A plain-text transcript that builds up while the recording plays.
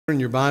Turn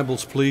your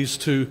Bibles, please,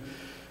 to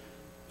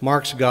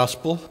Mark's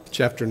Gospel,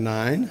 chapter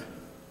 9,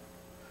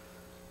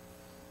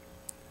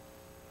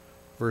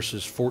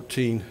 verses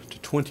 14 to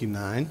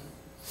 29.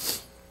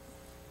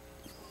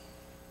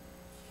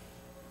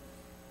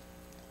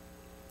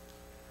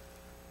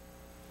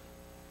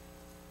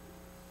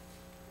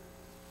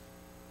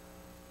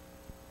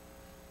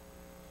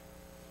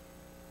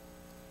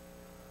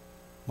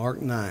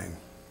 Mark 9.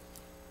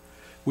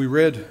 We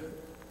read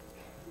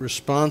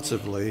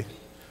responsively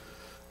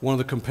one of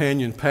the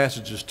companion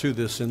passages to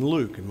this in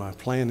Luke, and my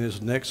plan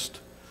is next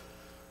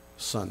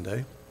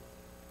Sunday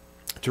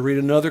to read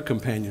another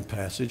companion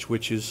passage,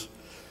 which is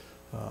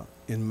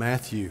in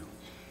Matthew.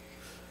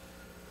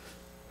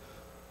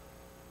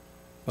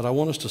 But I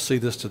want us to see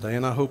this today,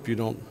 and I hope you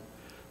don't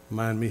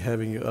mind me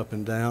having you up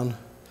and down.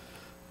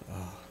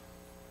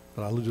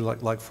 But I would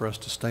like for us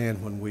to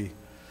stand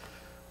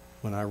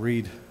when I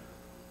read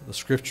the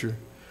scripture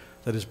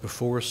that is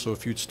before us. So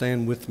if you'd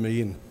stand with me,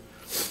 and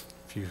if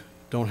you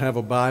don't have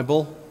a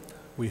Bible,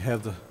 we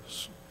have the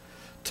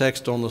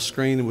text on the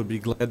screen and would be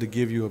glad to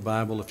give you a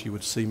Bible if you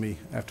would see me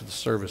after the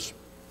service.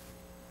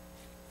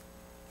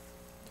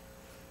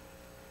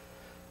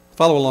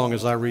 Follow along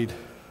as I read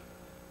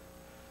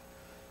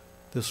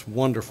this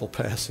wonderful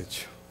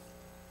passage.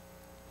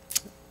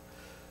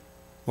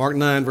 Mark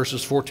 9,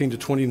 verses 14 to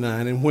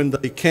 29. And when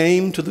they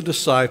came to the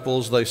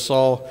disciples, they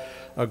saw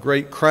a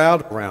great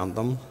crowd around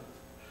them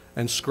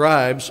and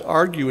scribes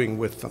arguing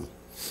with them.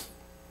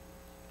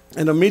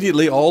 And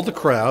immediately all the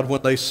crowd,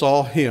 when they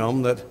saw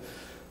him, that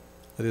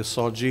is,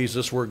 saw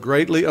Jesus, were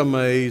greatly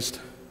amazed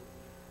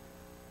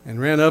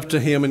and ran up to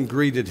him and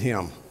greeted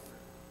him.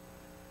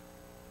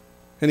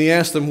 And he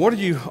asked them, "What are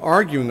you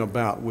arguing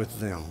about with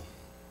them?"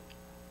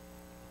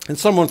 And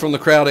someone from the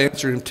crowd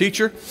answered him,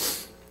 "Teacher,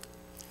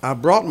 I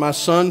brought my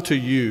son to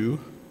you,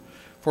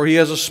 for he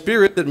has a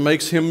spirit that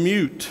makes him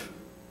mute.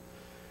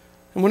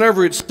 And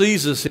whenever it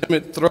seizes him,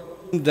 it throws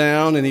him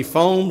down, and he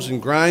foams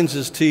and grinds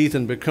his teeth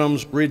and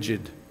becomes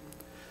rigid.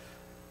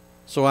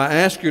 So I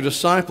asked your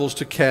disciples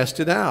to cast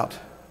it out,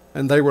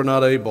 and they were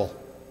not able."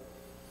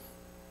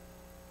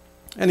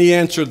 And he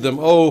answered them,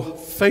 "O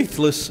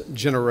faithless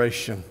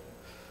generation,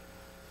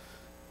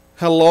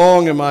 how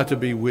long am I to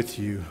be with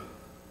you?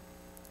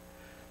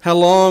 How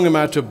long am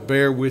I to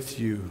bear with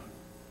you?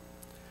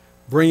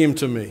 Bring him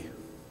to me."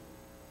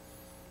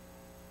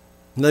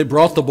 And they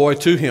brought the boy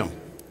to him.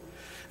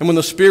 And when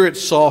the spirit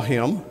saw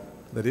him,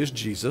 that is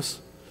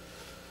Jesus,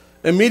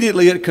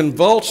 immediately it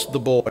convulsed the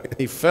boy, and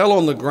he fell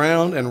on the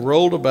ground and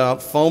rolled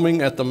about,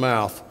 foaming at the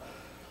mouth.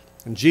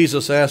 And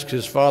Jesus asked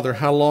his father,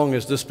 "How long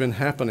has this been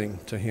happening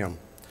to him?"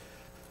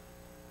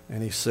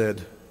 And he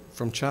said,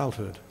 "From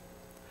childhood.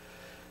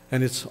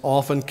 And it's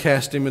often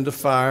cast him into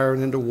fire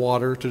and into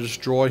water to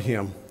destroy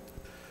him.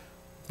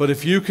 But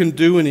if you can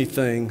do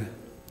anything,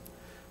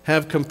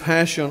 have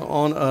compassion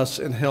on us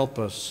and help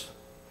us."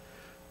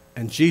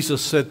 And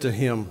Jesus said to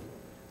him,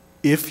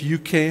 "If you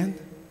can,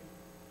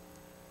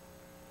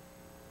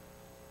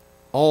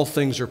 all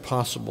things are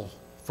possible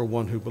for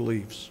one who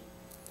believes."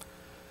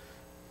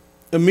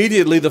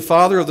 Immediately the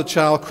father of the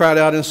child cried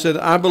out and said,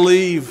 "I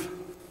believe,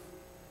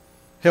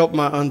 help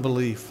my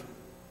unbelief."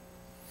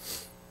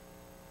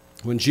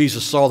 When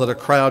Jesus saw that a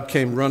crowd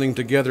came running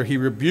together, he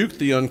rebuked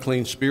the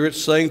unclean spirit,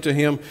 saying to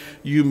him,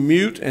 "You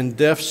mute and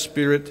deaf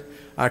spirit,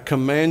 I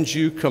command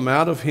you, come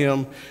out of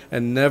him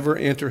and never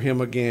enter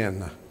him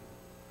again."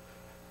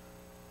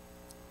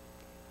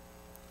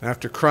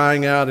 After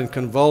crying out and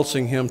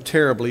convulsing him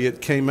terribly,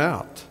 it came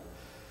out.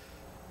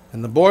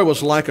 And the boy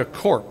was like a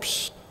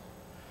corpse,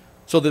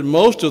 so that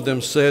most of them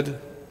said,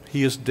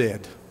 "He is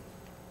dead."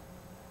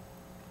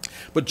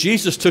 But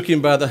Jesus took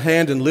him by the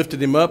hand and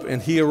lifted him up,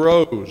 and he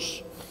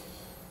arose.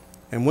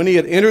 And when he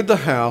had entered the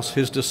house,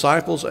 his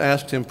disciples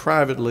asked him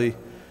privately,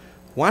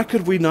 "Why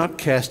could we not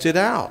cast it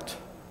out?"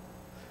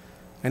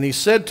 And he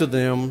said to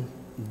them,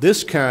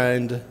 "This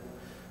kind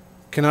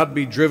cannot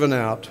be driven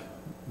out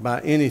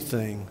by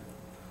anything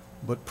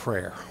but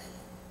prayer."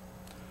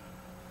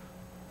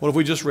 What have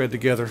we just read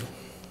together?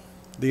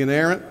 The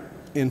inerrant,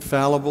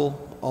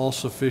 infallible,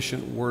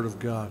 all-sufficient Word of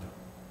God.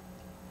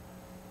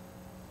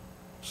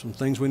 Some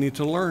things we need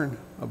to learn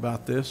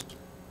about this.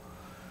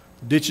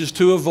 Ditches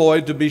to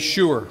avoid, to be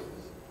sure.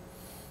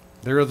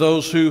 There are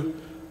those who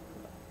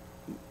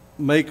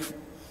make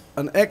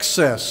an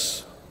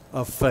excess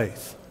of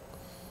faith.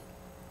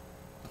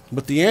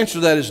 But the answer to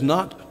that is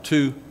not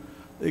to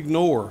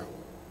ignore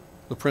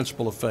the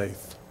principle of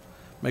faith.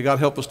 May God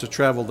help us to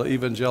travel the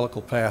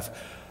evangelical path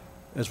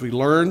as we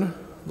learn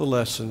the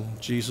lesson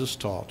Jesus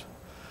taught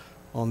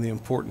on the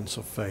importance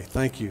of faith.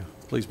 Thank you.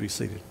 Please be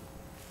seated.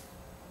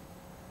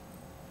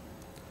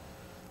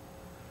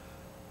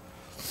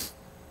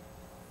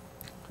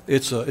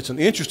 It's an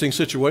interesting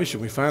situation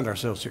we find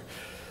ourselves here.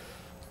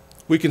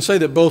 We can say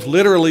that both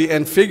literally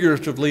and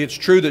figuratively it's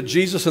true that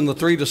Jesus and the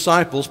three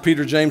disciples,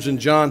 Peter, James, and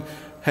John,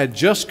 had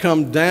just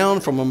come down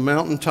from a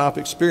mountaintop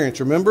experience.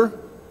 Remember?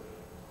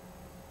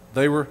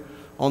 They were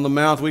on the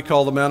mount we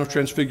call the Mount of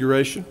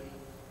Transfiguration.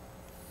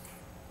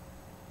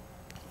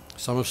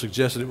 Some have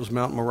suggested it was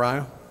Mount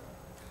Moriah.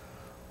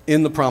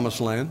 in the promised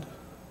land.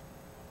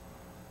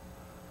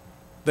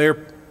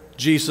 There,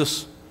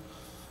 Jesus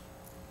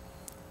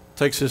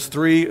takes his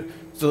three,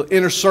 the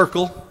inner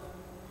circle.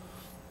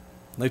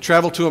 They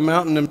travel to a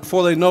mountain, and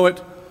before they know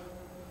it,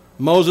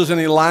 Moses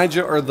and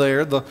Elijah are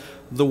there. The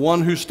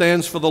one who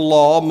stands for the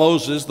law,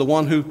 Moses, the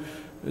one who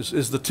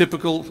is the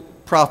typical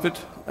prophet,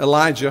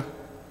 Elijah.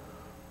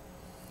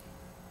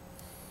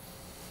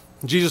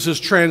 Jesus is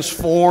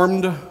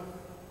transformed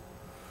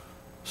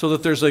so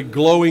that there's a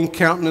glowing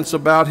countenance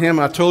about him.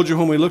 I told you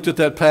when we looked at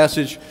that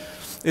passage,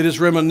 it is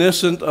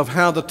reminiscent of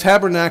how the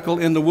tabernacle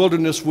in the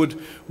wilderness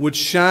would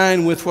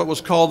shine with what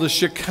was called the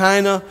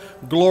Shekinah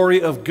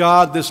glory of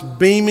God, this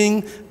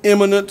beaming,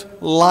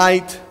 imminent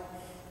light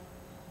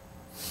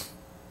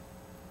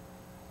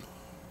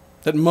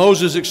that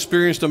Moses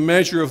experienced a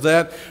measure of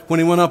that when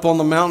he went up on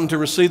the mountain to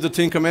receive the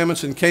Ten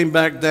Commandments and came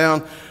back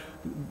down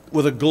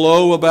with a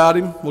glow about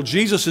him. Well,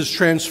 Jesus is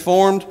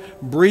transformed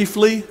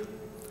briefly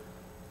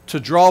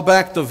to draw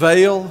back the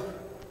veil.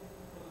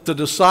 The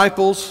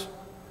disciples,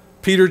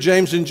 Peter,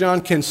 James, and John,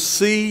 can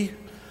see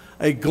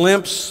a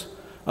glimpse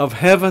of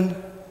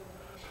heaven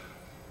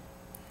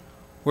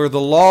where the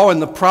law and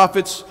the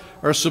prophets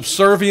are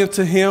subservient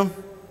to him.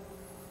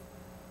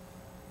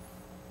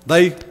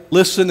 They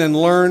listen and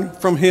learn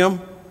from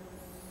him.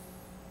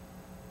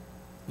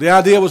 The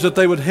idea was that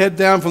they would head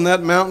down from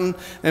that mountain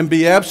and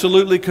be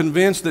absolutely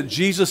convinced that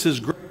Jesus is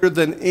greater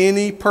than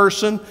any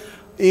person,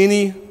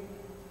 any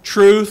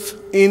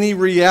truth, any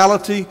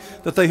reality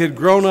that they had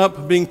grown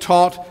up being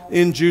taught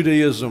in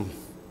Judaism.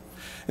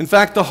 In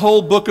fact, the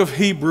whole book of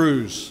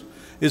Hebrews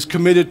is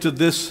committed to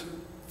this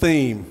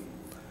theme.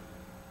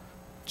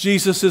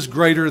 Jesus is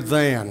greater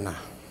than.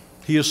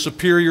 He is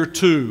superior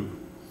to.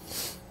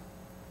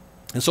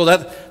 And so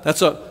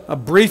that's a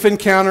brief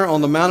encounter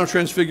on the Mount of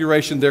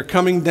Transfiguration. They're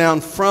coming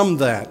down from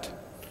that.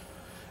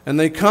 And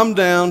they come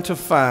down to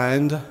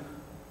find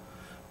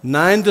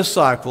 9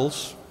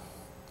 disciples,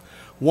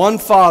 one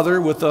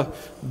father with a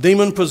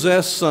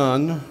demon-possessed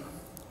son,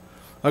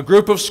 a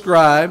group of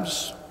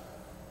scribes.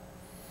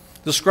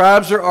 The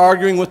scribes are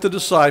arguing with the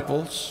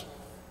disciples.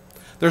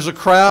 There's a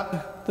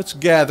crowd that's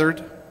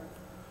gathered.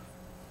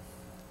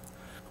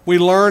 We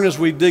learn as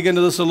we dig into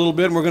this a little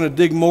bit, and we're going to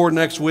dig more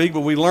next week, but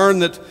we learn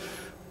that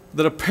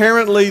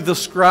apparently the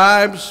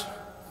scribes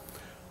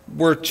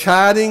were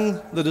chiding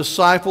the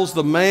disciples.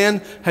 The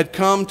man had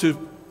come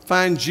to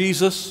find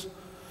Jesus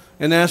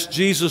and asked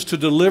Jesus to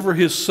deliver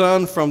his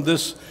son from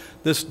this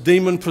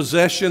demon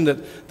possession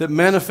that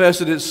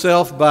manifested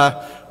itself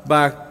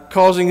by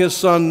causing his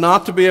son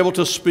not to be able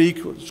to speak.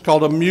 It's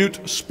called a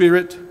mute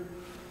spirit.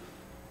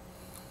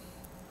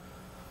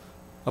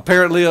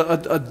 Apparently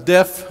a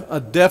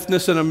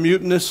deafness and a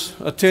muteness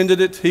attended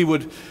it. He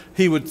would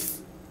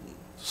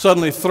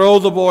suddenly throw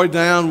the boy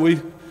down.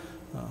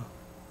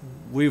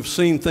 We've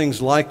seen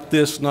things like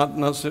this, not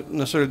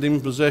necessarily demon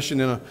possession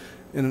in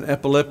an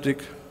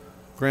epileptic,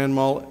 grand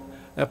mal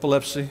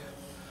epilepsy,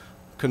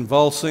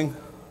 convulsing.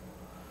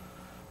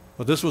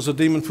 But this was a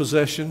demon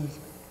possession.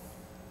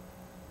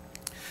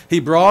 He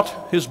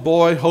brought his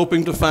boy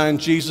hoping to find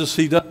Jesus.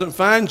 He doesn't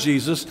find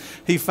Jesus.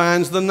 He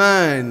finds the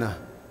 9.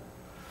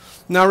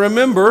 Now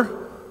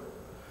remember,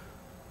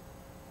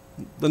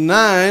 the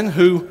 9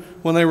 who,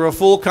 when they were a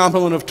full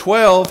complement of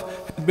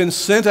 12, had been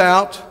sent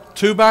out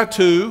 2 by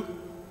 2.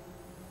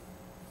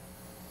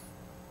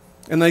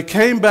 And they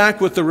came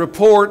back with the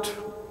report,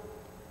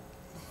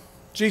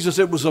 Jesus,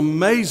 it was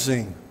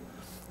amazing.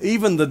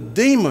 Even the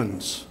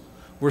demons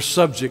were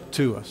subject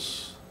to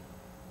us.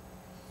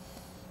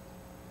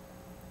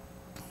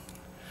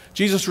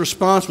 Jesus'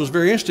 response was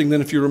very interesting then,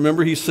 if you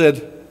remember. He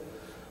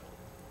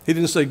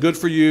didn't say, good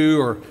for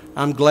you, or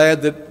I'm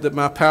glad that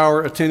my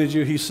power attended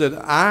you. He said,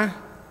 I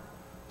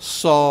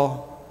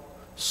saw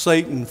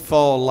Satan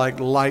fall like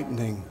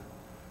lightning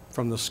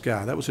from the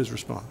sky. That was his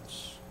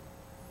response.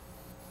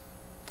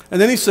 And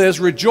then he says,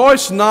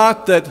 rejoice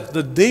not that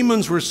the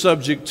demons were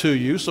subject to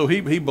you. So he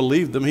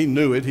believed them. He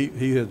knew it.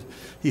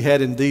 He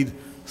had indeed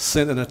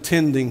sent an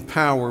attending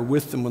power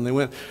with them when they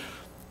went.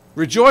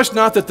 Rejoice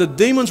not that the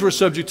demons were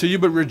subject to you,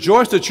 but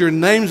rejoice that your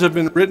names have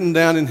been written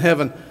down in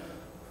heaven.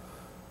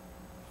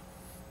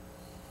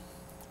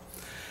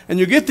 And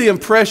you get the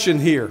impression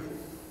here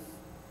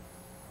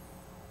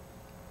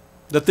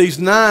that these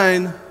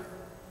 9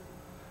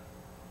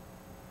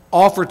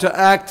 offer to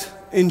act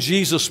in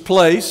Jesus'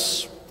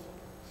 place,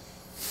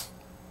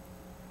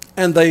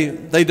 and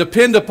they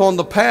depend upon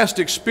the past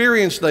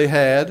experience they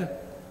had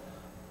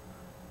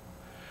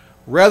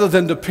rather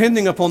than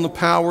depending upon the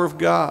power of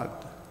God.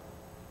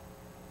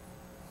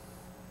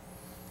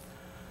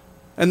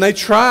 And they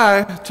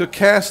try to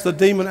cast the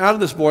demon out of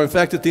this boy. In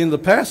fact, at the end of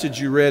the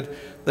passage you read,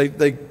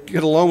 they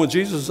get along with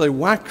Jesus and say,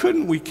 why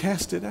couldn't we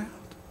cast it out?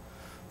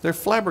 They're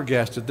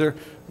flabbergasted.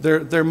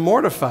 They're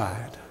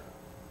mortified.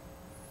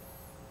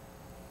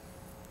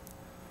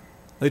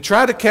 They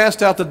try to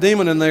cast out the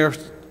demon, and they are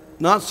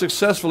not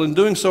successful in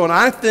doing so. And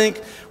I think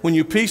when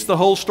you piece the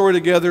whole story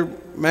together,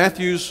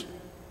 Matthew's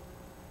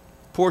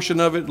portion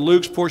of it,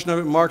 Luke's portion of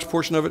it, Mark's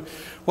portion of it,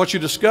 what you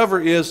discover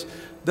is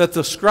that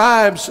the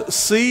scribes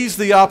seize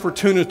the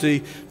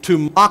opportunity to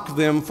mock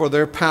them for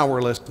their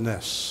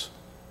powerlessness.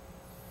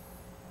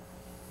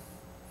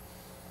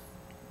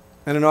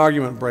 And an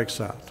argument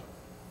breaks out.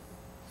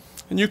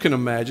 And you can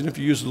imagine, if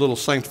you use a little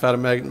sanctified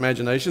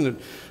imagination, that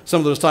some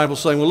of the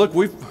disciples saying, well, look,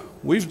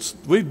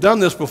 we've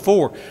done this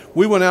before.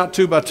 We went out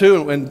 2 by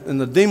 2,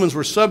 and the demons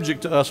were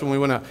subject to us when we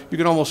went out. You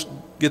can almost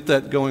get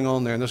that going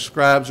on there. And the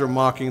scribes are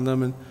mocking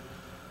them and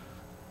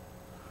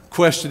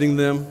questioning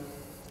them,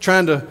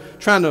 trying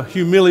to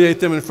humiliate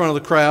them in front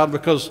of the crowd,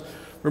 because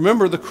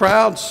remember, the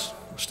crowds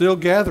still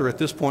gather at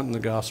this point in the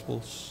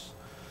Gospels,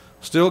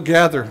 still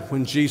gather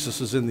when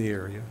Jesus is in the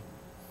area.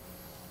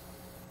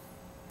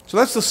 So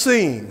that's the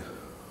scene.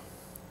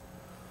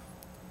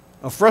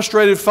 A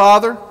frustrated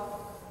father,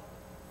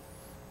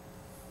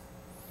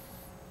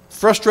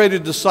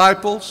 frustrated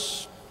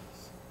disciples,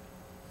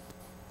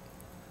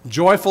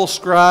 joyful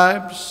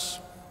scribes.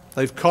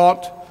 They've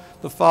caught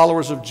the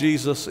followers of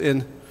Jesus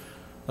in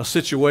a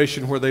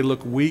situation where they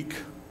look weak,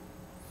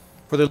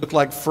 where they look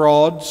like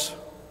frauds.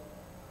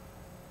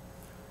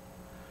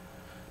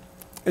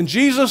 And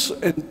Jesus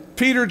and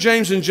Peter,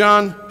 James, and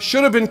John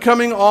should have been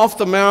coming off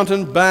the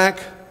mountain back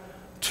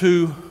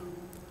to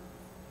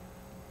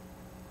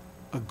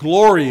a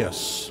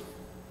glorious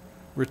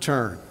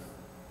return,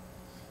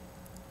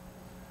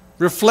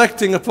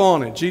 reflecting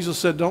upon it. Jesus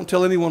said, don't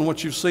tell anyone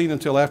what you've seen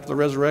until after the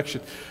resurrection.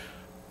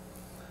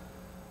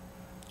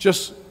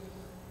 Just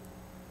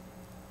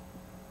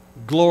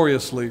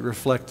gloriously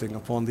reflecting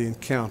upon the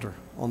encounter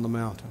on the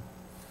mountain.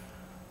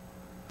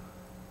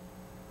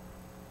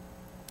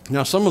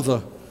 Now, some of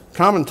the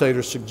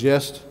commentators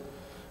suggest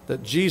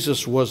that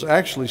Jesus was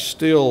actually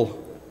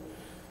still,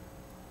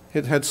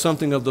 it had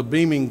something of the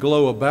beaming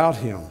glow about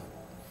him.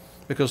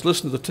 Because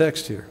listen to the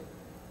text here.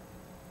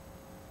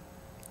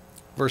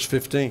 Verse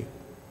 15.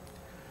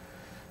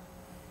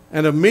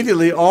 And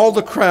immediately all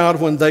the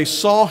crowd, when they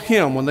saw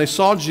him, when they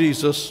saw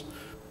Jesus,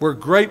 were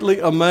greatly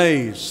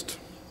amazed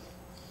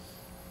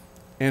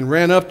and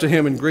ran up to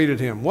him and greeted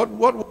him. What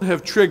would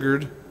have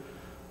triggered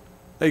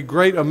a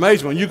great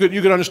amazement? You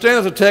could understand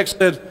if the text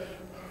said,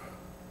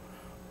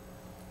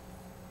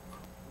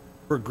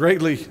 we're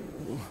greatly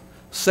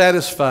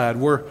satisfied,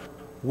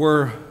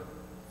 we're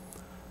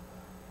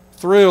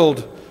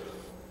thrilled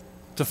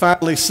to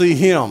finally see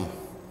him.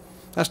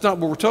 That's not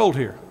what we're told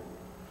here.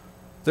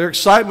 Their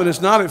excitement is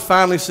not at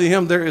finally see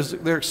him.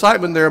 Their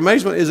excitement, their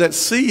amazement is at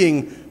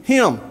seeing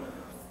him.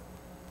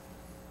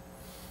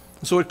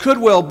 So it could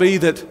well be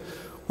that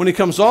when he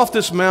comes off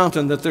this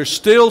mountain, that there's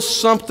still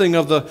something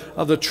of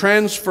the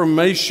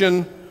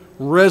transformation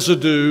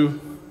residue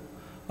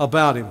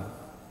about him.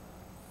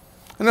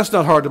 And that's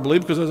not hard to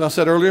believe, because as I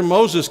said earlier,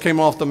 Moses came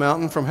off the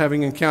mountain from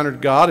having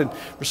encountered God and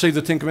received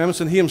the Ten Commandments,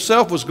 and he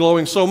himself was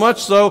glowing so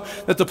much so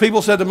that the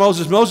people said to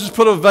Moses, Moses,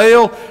 put a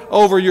veil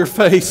over your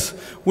face.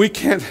 We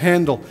can't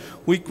handle,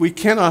 we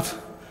can't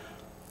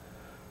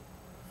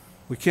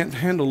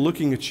handle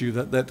looking at you,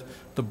 that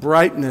the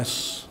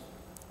brightness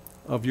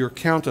of your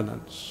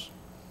countenance.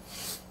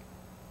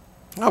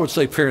 I would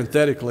say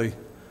parenthetically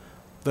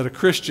that a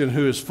Christian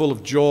who is full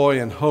of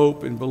joy and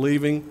hope and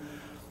believing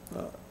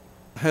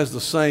has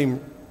the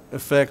same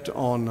effect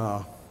on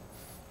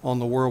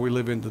the world we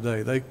live in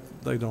today.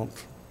 They don't.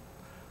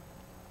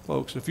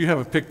 Folks, if you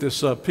haven't picked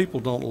this up,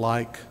 people don't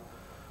like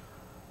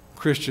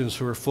Christians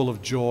who are full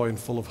of joy and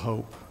full of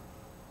hope.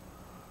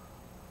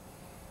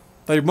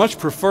 They much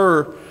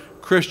prefer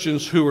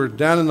Christians who are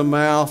down in the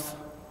mouth,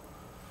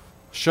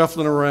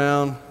 shuffling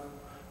around,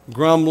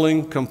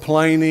 grumbling,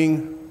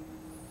 complaining,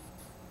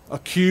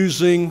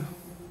 accusing,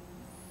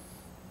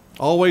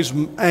 always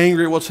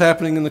angry at what's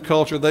happening in the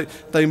culture.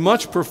 They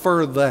much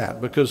prefer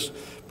that because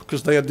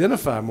they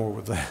identify more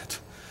with that.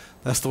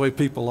 That's the way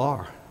people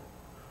are.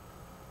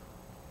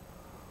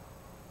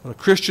 But a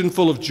Christian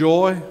full of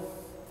joy,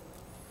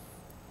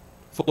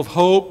 full of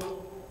hope,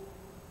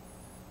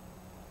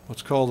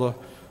 what's called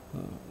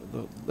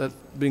that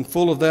being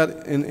full of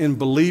that in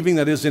believing,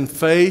 that is in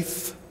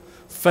faith,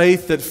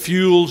 faith that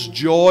fuels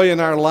joy in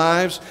our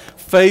lives,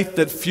 faith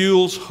that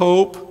fuels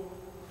hope.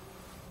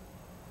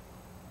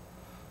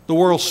 The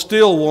world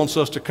still wants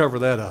us to cover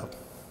that up.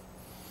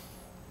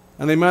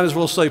 And they might as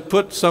well say,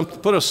 put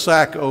a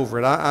sack over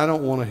it. I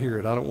don't want to hear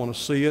it. I don't want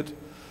to see it.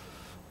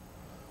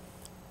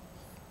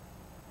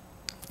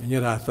 And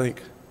yet I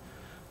think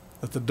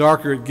that the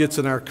darker it gets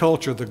in our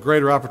culture, the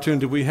greater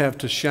opportunity we have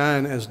to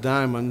shine as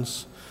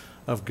diamonds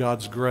of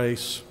God's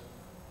grace,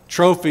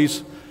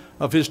 trophies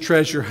of his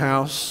treasure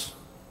house.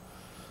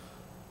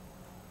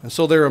 And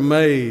so they're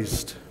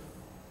amazed.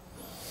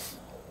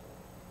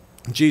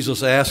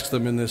 Jesus asks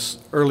them in this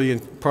early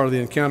part of the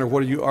encounter,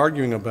 what are you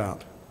arguing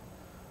about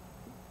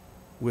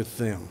with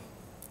them?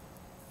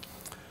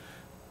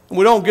 And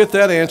we don't get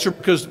that answer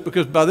because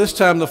by this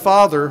time the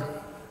father,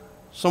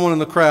 someone in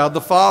the crowd, the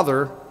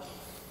father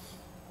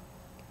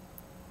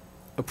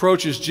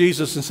approaches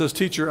Jesus and says,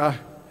 Teacher,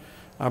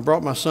 I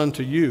brought my son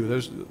to you.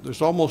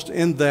 There's almost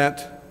in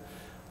that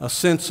a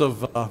sense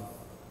of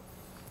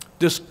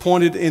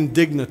disappointed in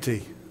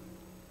dignity.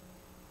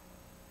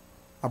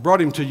 I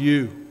brought him to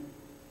you.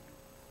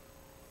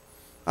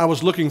 I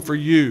was looking for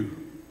you.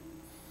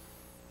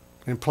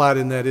 Implied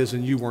in that is,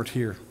 and you weren't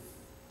here.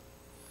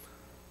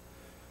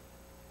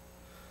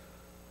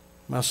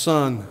 My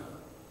son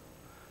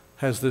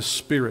has this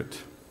spirit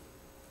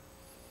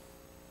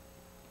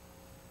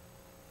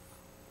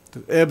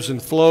that ebbs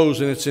and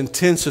flows in its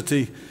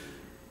intensity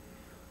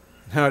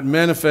and how it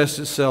manifests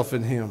itself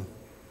in him.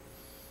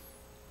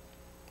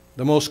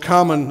 The most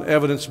common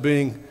evidence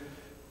being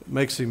it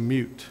makes him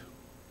mute.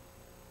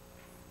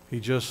 He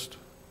just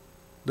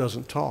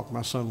doesn't talk.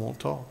 My son won't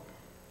talk.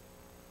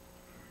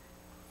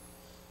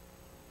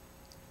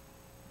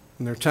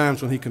 And there are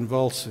times when he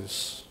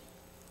convulses.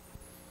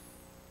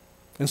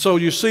 And so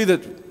you see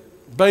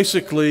that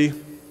basically,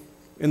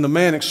 in the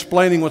man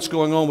explaining what's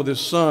going on with his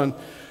son,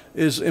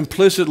 is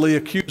implicitly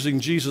accusing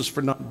Jesus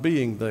for not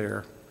being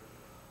there.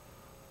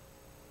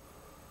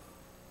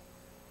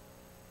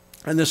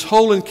 And this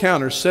whole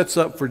encounter sets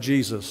up for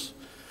Jesus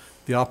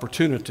the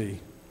opportunity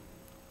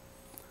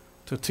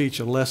to teach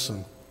a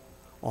lesson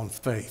on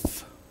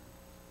faith.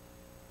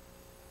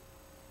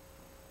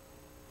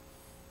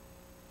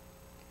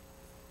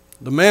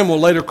 The man will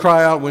later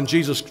cry out when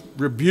Jesus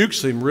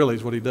rebukes him, really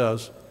is what he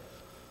does.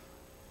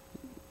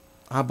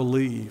 I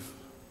believe,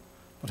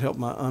 but help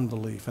my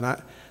unbelief. And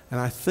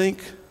I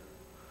think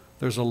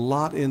there's a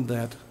lot in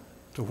that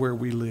to where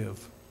we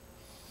live.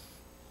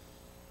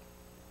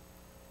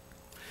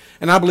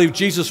 And I believe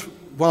Jesus,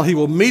 while he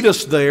will meet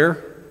us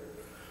there,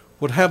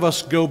 would have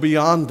us go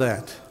beyond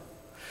that.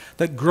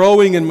 That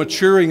growing and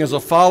maturing as a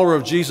follower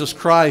of Jesus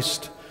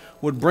Christ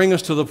would bring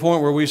us to the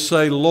point where we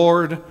say,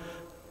 Lord,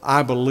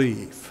 I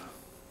believe.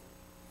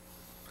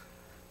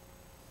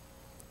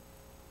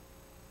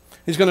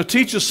 He's going to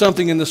teach us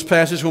something in this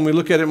passage when we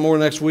look at it more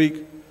next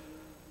week.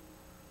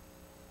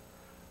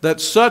 That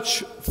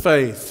such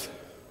faith,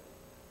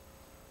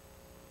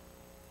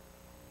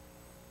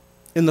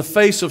 in the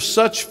face of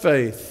such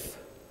faith,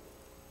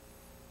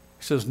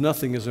 he says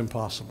nothing is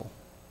impossible.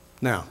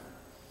 Now,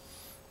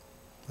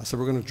 I said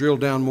we're going to drill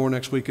down more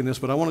next week in this,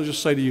 but I want to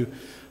just say to you,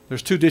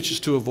 there's two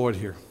ditches to avoid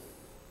here.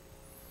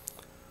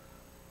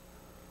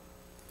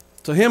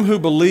 To him who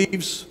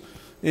believes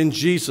in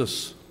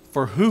Jesus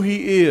for who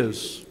he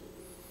is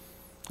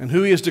and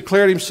who he has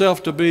declared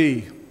himself to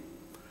be,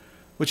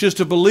 which is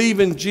to believe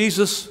in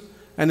Jesus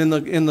and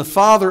in the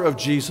Father of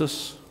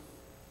Jesus,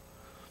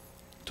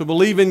 to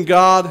believe in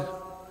God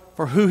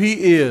for who he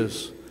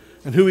is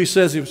and who he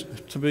says him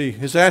to be,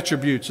 his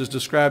attributes as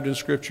described in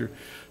Scripture,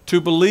 to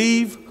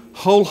believe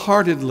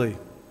wholeheartedly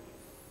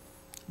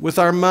with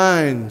our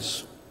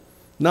minds,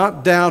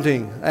 not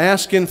doubting,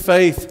 ask in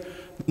faith,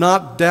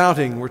 not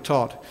doubting, we're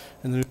taught.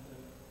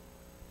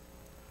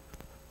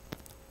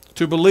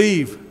 To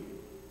believe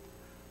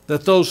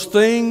that those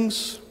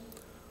things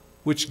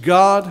which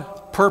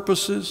God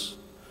purposes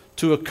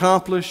to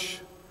accomplish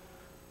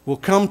will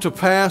come to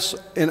pass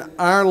in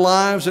our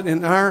lives and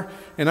in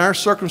our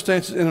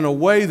circumstances and in a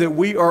way that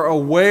we are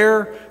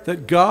aware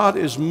that God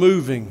is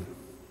moving.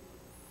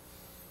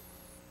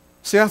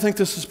 See, I think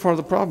this is part of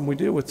the problem we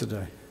deal with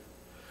today.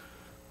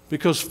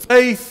 Because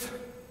faith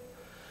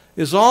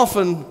is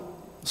often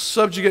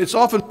subjugated, it's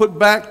often put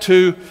back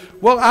to,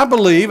 well, I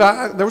believe.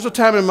 There was a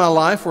time in my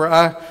life where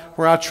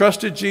I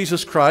trusted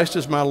Jesus Christ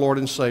as my Lord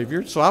and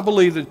Savior. So I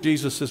believe that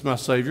Jesus is my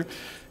Savior.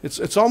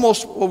 It's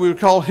almost what we would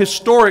call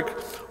historic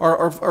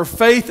or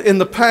faith in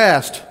the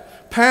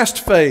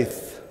past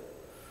faith.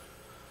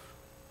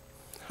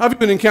 I've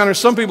even encountered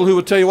some people who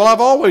would tell you, well, I've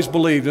always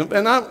believed him.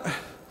 And I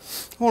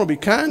want to be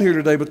kind here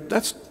today, but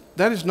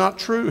that is not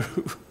true.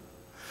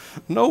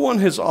 No one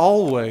has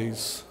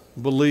always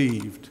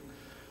believed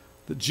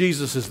that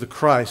Jesus is the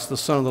Christ, the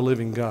Son of the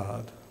living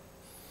God.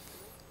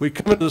 We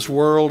come into this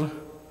world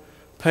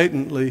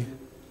patently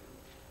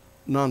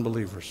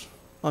non-believers,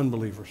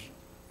 unbelievers.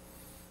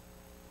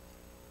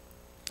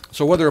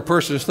 So whether a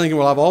person is thinking,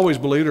 well, I've always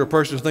believed, or a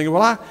person is thinking,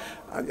 well,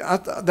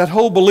 that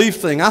whole belief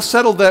thing, I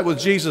settled that with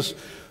Jesus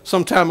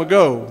some time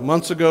ago,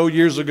 months ago,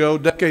 years ago,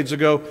 decades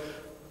ago.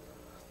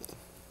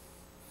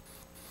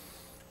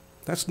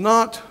 That's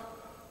not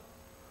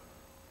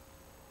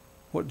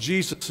what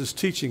Jesus is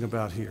teaching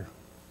about here.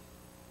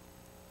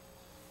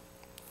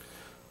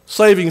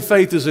 Saving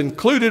faith is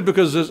included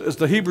because, as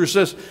the Hebrew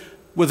says,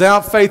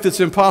 without faith it's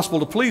impossible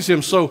to please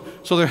him. So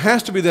there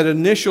has to be that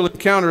initial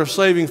encounter of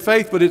saving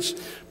faith, but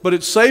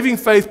it's saving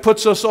faith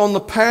puts us on the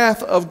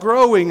path of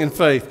growing in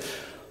faith.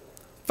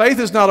 Faith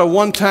is not a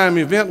one-time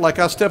event like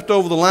I stepped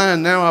over the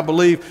line, now I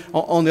believe.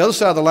 On the other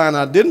side of the line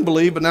I didn't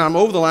believe, but now I'm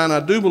over the line, I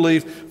do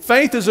believe.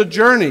 Faith is a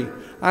journey.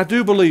 I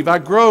do believe. I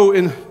grow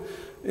in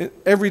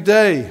every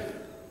day.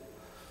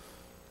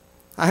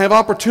 I have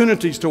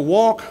opportunities to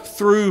walk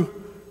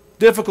through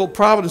difficult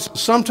providences,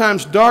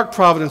 sometimes dark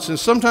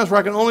providences, sometimes where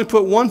I can only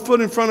put one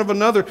foot in front of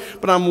another,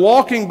 but I'm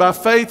walking by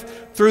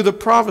faith through the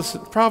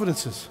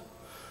providences.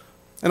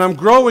 And I'm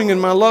growing in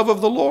my love of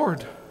the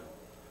Lord.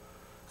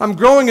 I'm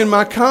growing in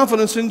my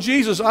confidence in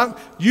Jesus.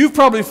 You've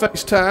probably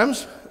faced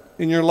times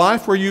in your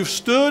life where you've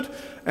stood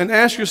and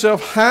ask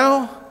yourself,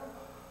 how,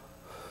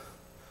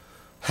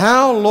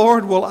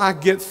 Lord, will I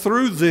get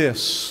through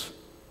this?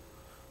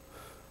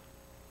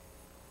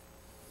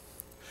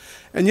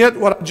 And yet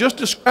what I just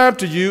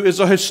described to you is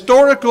a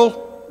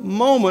historical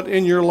moment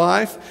in your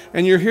life,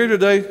 and you're here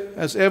today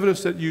as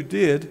evidence that you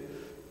did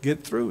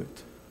get through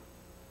it.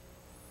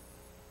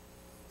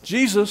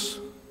 Jesus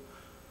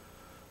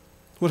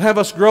would have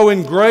us grow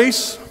in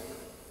grace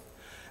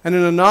and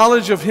in a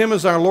knowledge of Him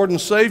as our Lord and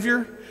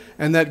Savior,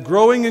 and that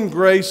growing in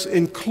grace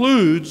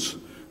includes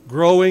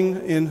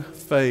growing in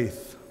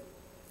faith.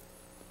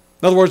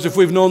 In other words, if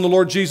we've known the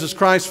Lord Jesus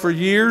Christ for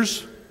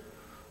years,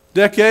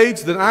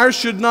 decades, then ours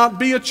should not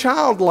be a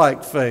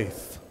childlike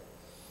faith.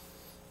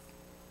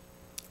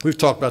 We've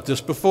talked about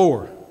this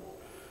before.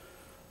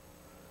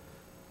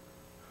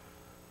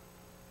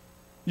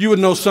 You would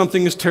know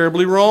something is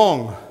terribly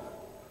wrong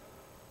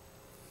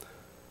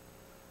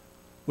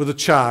with a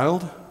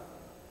child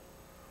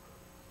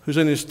who's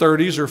in his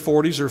 30s or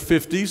 40s or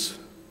 50s,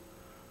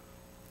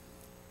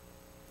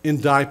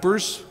 in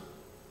diapers,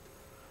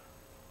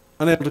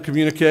 unable to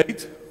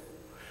communicate.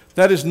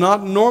 That is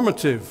not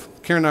normative.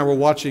 Karen and I were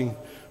watching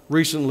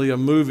recently a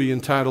movie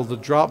entitled The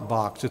Drop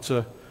Box. It's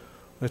a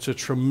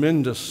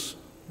tremendous,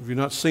 if you've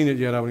not seen it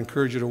yet, I would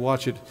encourage you to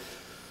watch it.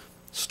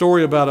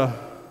 Story about a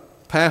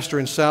pastor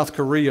in South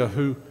Korea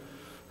who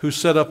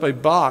set up a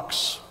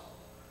box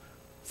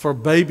for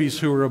babies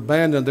who are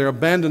abandoned. They're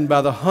abandoned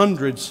by the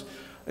hundreds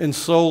in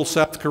Seoul,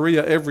 South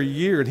Korea every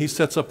year, and he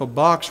sets up a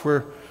box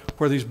where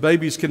these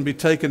babies can be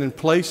taken and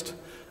placed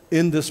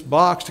in this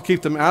box to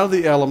keep them out of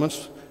the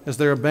elements as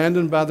they're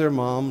abandoned by their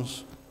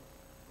moms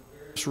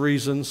for various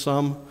reasons,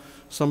 some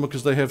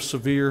because they have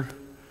severe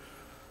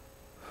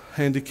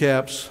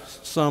handicaps,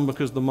 some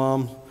because the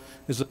mom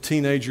is a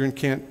teenager and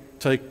can't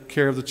take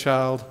care of the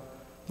child,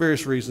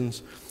 various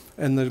reasons.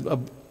 And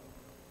an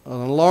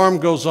alarm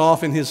goes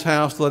off in his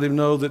house to let him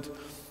know that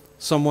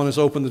someone has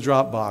opened the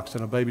drop box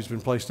and a baby's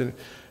been placed in it.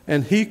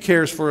 And he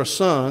cares for a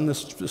son,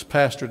 this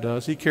pastor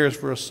does, he cares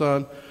for a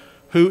son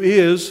who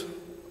is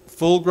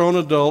full-grown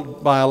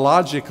adult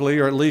biologically,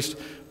 or at least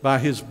by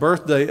his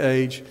birthday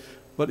age,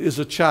 but is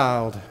a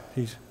child.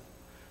 He's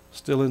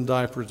still in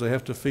diapers. They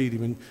have to feed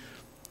him. And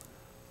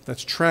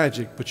that's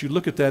tragic. But you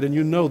look at that and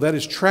you know that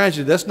is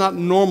tragedy. That's not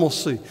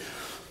normalcy.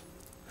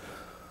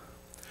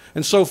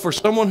 And so for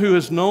someone who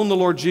has known the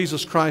Lord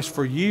Jesus Christ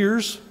for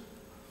years,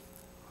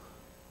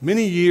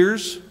 many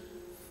years,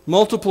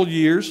 multiple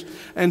years,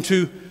 and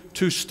to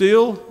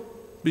still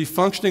be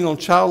functioning on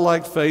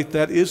childlike faith,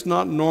 that is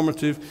not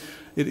normative.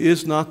 It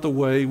is not the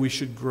way we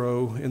should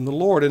grow in the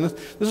Lord. And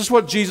this is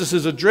what Jesus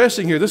is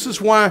addressing here. This is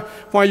why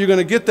you're going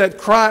to get that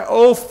cry,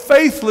 "Oh,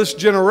 faithless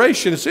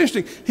generation." It's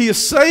interesting. He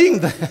is saying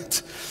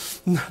that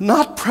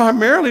not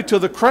primarily to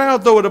the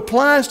crowd, though it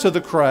applies to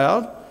the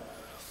crowd.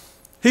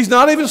 He's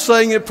not even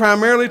saying it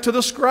primarily to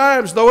the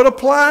scribes, though it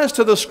applies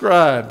to the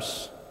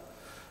scribes.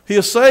 He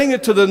is saying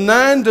it to the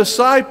 9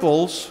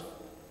 disciples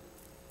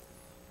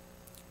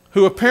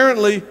who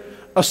apparently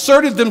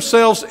asserted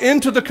themselves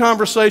into the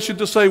conversation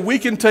to say, we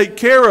can take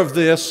care of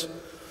this,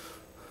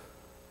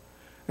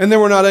 and they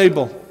were not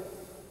able.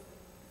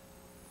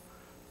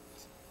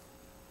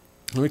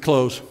 Let me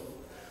close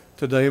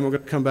today, and we're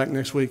going to come back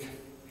next week.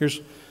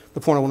 Here's the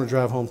point I want to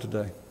drive home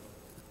today.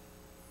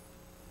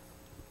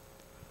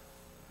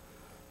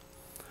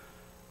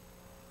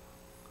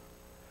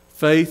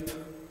 Faith,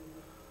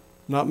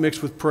 not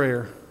mixed with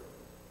prayer,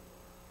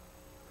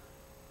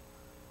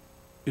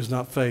 is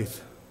not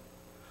faith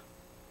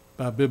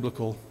by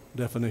biblical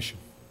definition.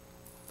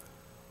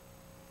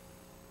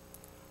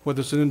 Whether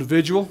it's an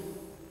individual,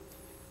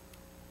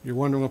 you're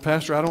wondering, well,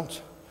 Pastor, I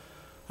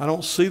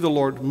don't see the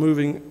Lord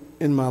moving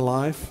in my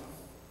life.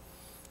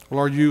 Well,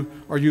 are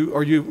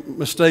you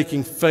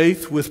mistaking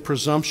faith with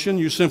presumption?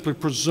 You simply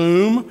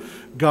presume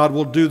God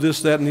will do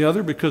this, that, and the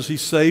other because He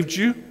saved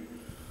you.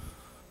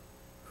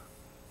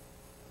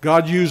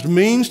 God used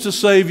means to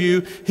save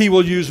you. He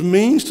will use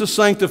means to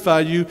sanctify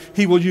you.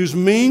 He will use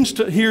means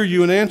to hear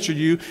you and answer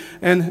you.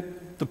 And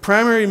the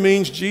primary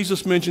means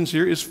Jesus mentions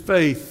here is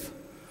faith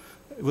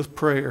with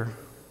prayer.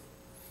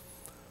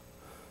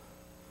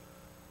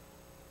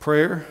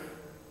 Prayer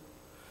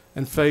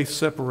and faith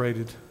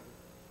separated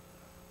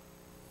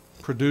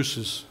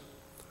produces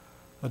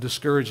a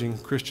discouraging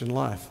Christian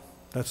life.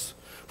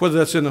 Whether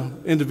that's in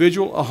an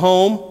individual, a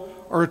home,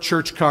 or a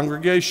church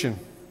congregation.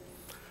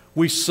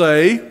 We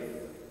say,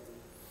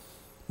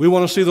 we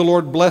want to see the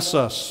Lord bless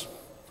us.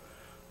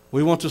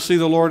 We want to see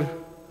the Lord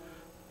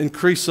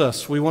increase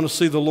us. We want to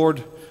see the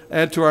Lord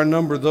add to our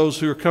number those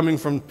who are coming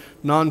from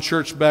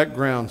non-church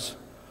backgrounds,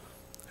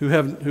 who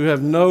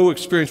have no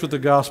experience with the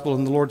gospel,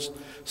 and the Lord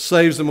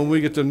saves them and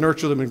we get to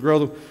nurture them and grow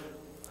them.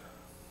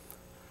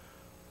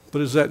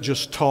 But is that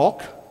just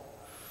talk?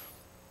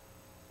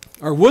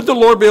 Or would the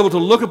Lord be able to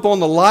look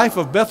upon the life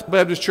of Bethel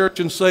Baptist Church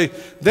and say,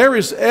 there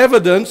is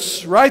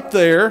evidence right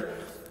there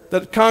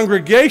that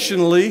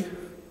congregationally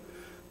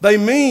they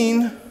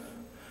mean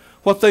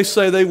what they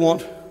say they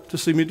want to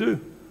see me do?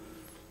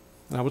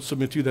 And I would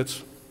submit to you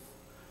that's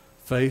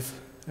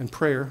faith and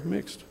prayer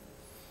mixed.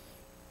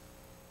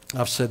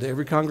 I've said to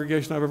every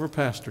congregation I've ever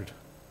pastored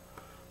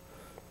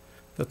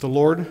that the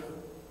Lord,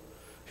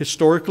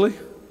 historically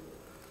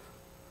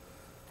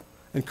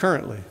and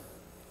currently,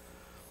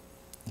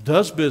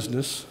 does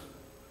business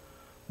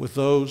with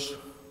those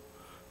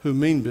who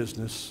mean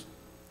business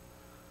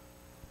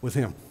with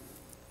Him.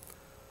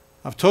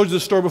 I've told you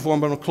this story before. I'm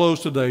going to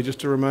close today just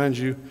to remind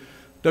you.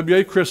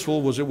 W.A.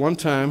 Criswell was at one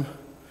time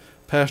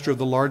pastor of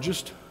the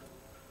largest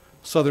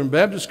Southern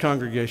Baptist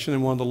congregation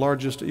and one of the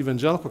largest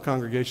evangelical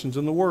congregations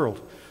in the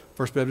world,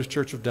 First Baptist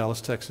Church of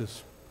Dallas,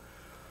 Texas.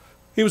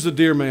 He was a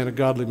dear man, a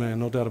godly man,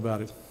 no doubt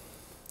about it.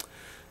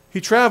 He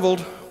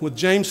traveled with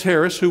James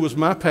Harris, who was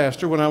my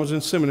pastor when I was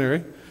in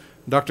seminary.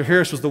 Dr.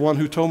 Harris was the one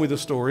who told me the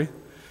story.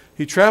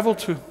 He traveled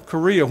to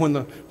Korea when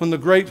the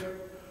great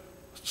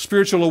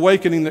spiritual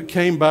awakening that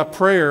came by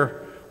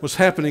prayer was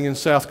happening in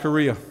South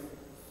Korea.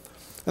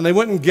 And they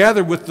went and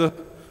gathered with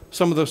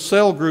some of the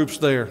cell groups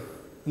there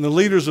and the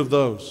leaders of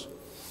those.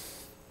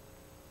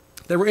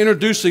 They were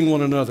introducing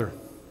one another.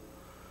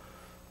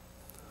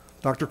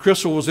 Dr.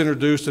 Criswell was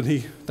introduced, and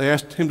they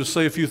asked him to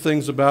say a few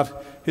things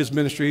about his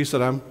ministry. He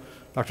said, "I'm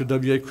Dr.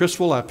 W.A.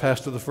 Criswell. I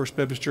pastor the First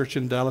Baptist Church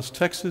in Dallas,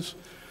 Texas,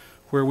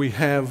 where we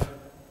have,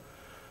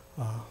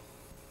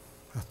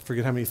 I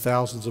forget how many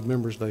thousands of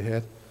members they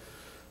had."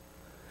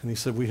 And he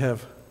said, we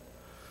have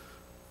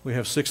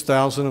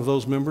 6,000 of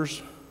those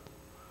members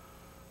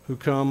who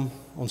come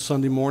on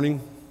Sunday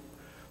morning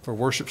for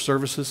worship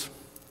services.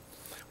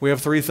 We have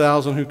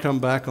 3,000 who come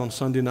back on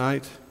Sunday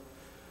night,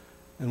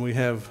 and we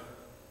have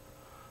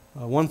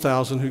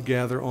 1,000 who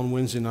gather on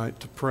Wednesday night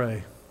to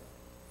pray.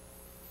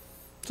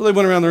 So they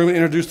went around the room and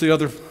introduced the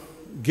other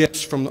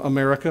guests from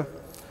America,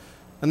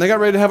 and they got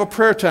ready to have a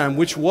prayer time,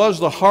 which was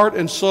the heart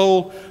and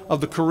soul of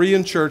the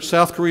Korean church,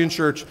 South Korean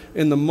church,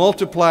 in the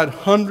multiplied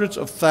hundreds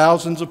of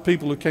thousands of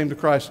people who came to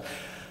Christ.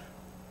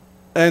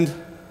 And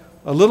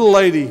a little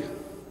lady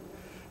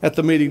at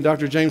the meeting,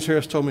 Dr. James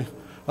Harris told me,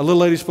 a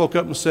little lady spoke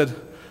up and said,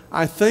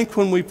 "I think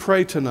when we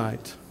pray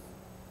tonight,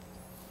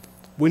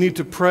 we need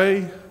to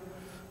pray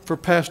for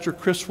Pastor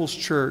Criswell's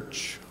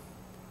church,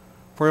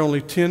 where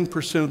only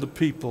 10% of the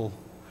people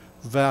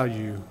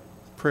value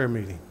prayer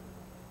meeting."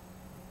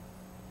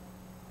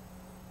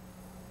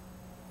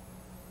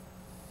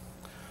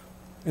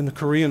 In the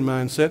Korean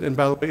mindset, and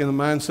by the way, in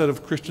the mindset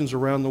of Christians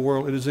around the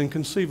world, it is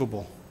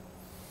inconceivable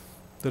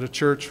that a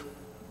church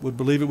would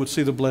believe it would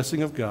see the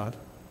blessing of God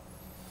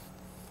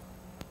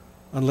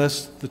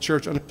unless the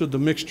church understood the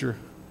mixture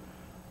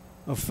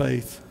of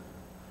faith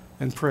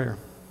and prayer.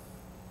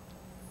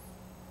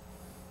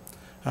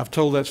 I've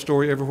told that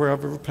story everywhere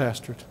I've ever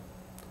pastored.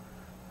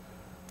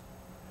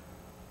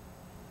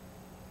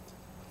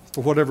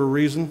 For whatever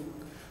reason,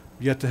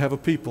 yet to have a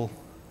people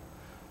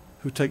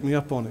who take me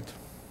up on it.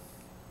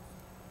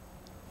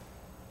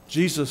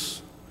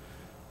 Jesus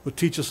would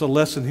teach us a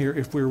lesson here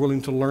if we were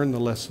willing to learn the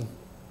lesson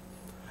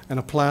and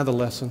apply the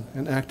lesson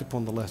and act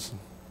upon the lesson.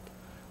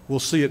 We'll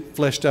see it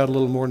fleshed out a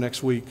little more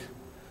next week,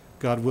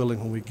 God willing,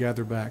 when we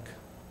gather back.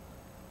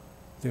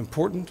 The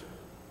important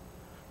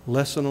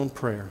lesson on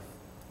prayer.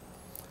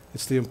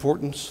 It's the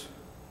importance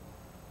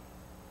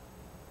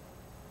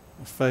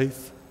of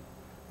faith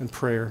and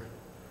prayer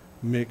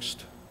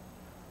mixed,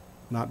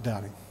 not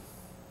doubting.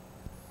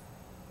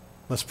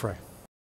 Let's pray.